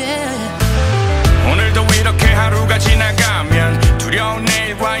 oh yeah. 오늘도 이렇게 하루가 지나가면 두려운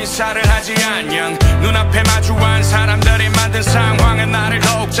내일과 인사를 하지 않냐. 눈앞에 마주한 사람들이 만든 상황은 나를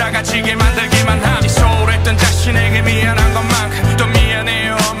더욱 작아지게 만들기만 하니 소홀했던 자신에게 미안한 것만큼 또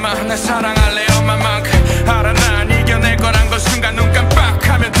미안해요 엄마 날 사랑할래 엄마만큼 알아 난 이겨낼 거란 걸 순간 눈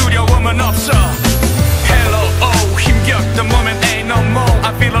깜빡하면 두려움은 없어. Hello oh 힘겼던 moment ain't no more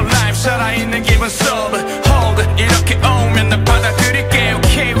I feel alive 살아있는 기분 sober hold 이렇게 오면 날 받아들일게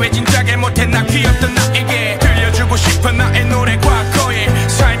okay 왜 진작에 못해 나 귀엽던 나에게 들려주고 싶은 나의 노래 과거에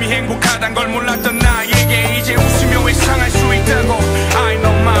삶이 행복하단 걸 몰랐던 나에게 이제 웃으며 회상할 수 있다고 I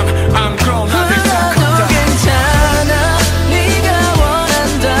know mom I'm grown 아들 다 컸다. 괜찮아 네가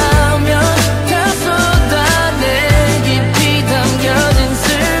원한다면 다 쏟아내 깊이 담겨진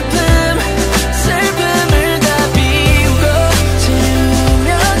슬픔을 다 비우고 채우면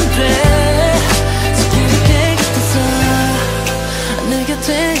돼. 지켜줄게 곁에서 내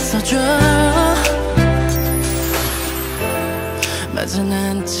곁에 있어줘. 맞아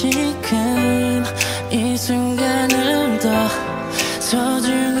난 지금 이 순간을 더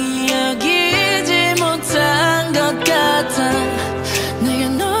소중히 여기지 못한 것 같아. 내가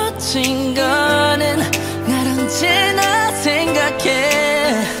놓친 거는 날 언제나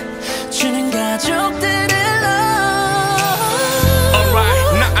생각해 주는 가족들을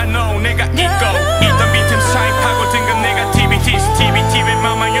Alright 나 I know 내가 있고 있던 빈틈 사이 파고든 네거티비티 CCTV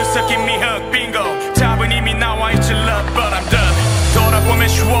맘만 you give me hug bingo 답은 이미 나와 있지 love but I'm done. 돌아보면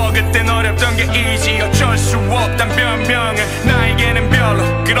쉬워 그땐 어렵던 게 easy 어쩔 수 없단 변명은 나에게는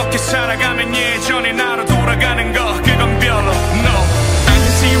별로 그렇게 살아가면 예전의 나로 돌아가는 거 그건 별로 No I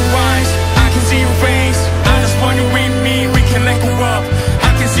can see your eyes I can see your face I just want you with me we can let go up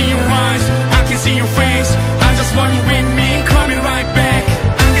I can see your eyes I can see your face I just want you with me coming right back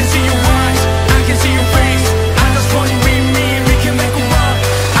I can see your eyes I can see your face I just want you with me we can let go up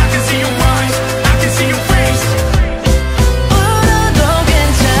I can see your eyes I can see your face. 울어도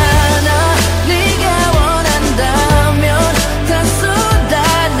괜찮아 네가 원한다면 다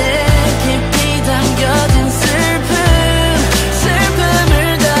쏟아내 깊이 담겨진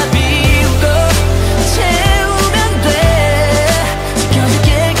슬픔을 다 비우고 채우면 돼. 지켜줄게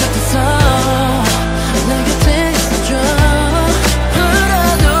곁에서 내 곁에 있어줘.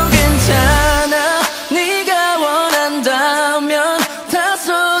 울어도 괜찮아 네가 원한다면 다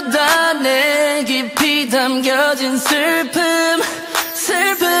쏟아내 깊이 담겨진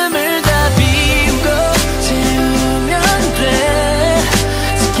슬픔을 다 비우고 채우면 돼.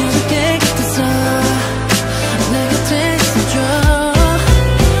 지켜줄게 곁에서 내 곁에 있어줘.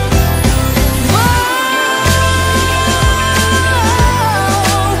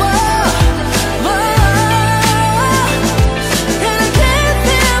 And I can't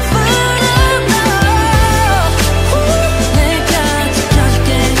feel forever. 내가 지켜줄게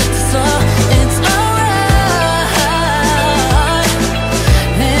곁에서 It's alright.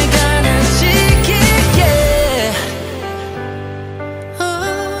 내가 널 지킬게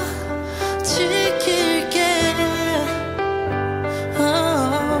지킬게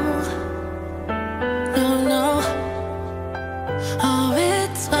No no Oh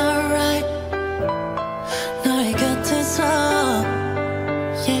it's alright.